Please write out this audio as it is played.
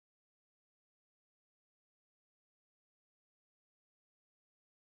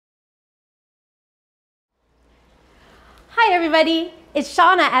Hi everybody, it's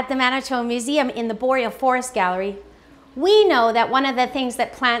Shauna at the Manitoba Museum in the Boreal Forest Gallery. We know that one of the things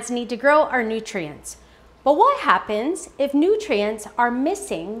that plants need to grow are nutrients. But what happens if nutrients are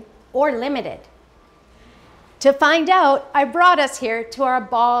missing or limited? To find out, I brought us here to our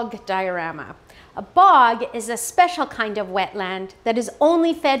bog diorama. A bog is a special kind of wetland that is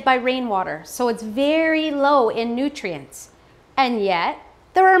only fed by rainwater, so it's very low in nutrients. And yet,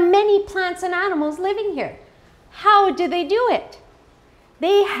 there are many plants and animals living here. How do they do it?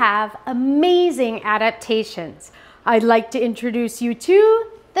 They have amazing adaptations. I'd like to introduce you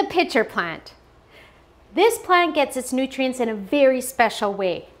to the pitcher plant. This plant gets its nutrients in a very special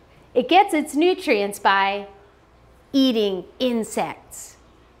way. It gets its nutrients by eating insects.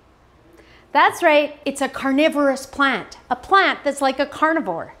 That's right, it's a carnivorous plant, a plant that's like a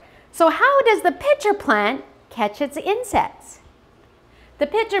carnivore. So how does the pitcher plant catch its insects? The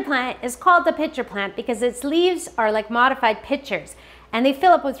pitcher plant is called the pitcher plant because its leaves are like modified pitchers and they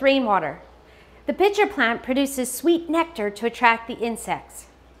fill up with rainwater. The pitcher plant produces sweet nectar to attract the insects.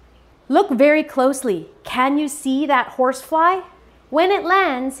 Look very closely. Can you see that horsefly? When it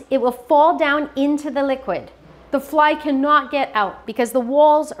lands, it will fall down into the liquid. The fly cannot get out because the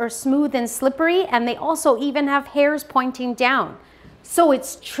walls are smooth and slippery and they also even have hairs pointing down. So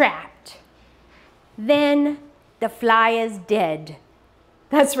it's trapped. Then the fly is dead.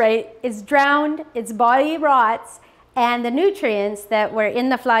 That's right, it's drowned, its body rots, and the nutrients that were in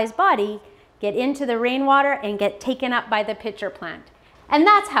the fly's body get into the rainwater and get taken up by the pitcher plant. And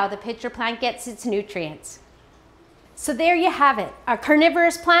that's how the pitcher plant gets its nutrients. So there you have it, a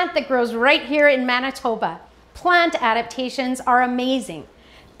carnivorous plant that grows right here in Manitoba. Plant adaptations are amazing.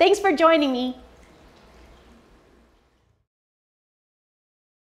 Thanks for joining me.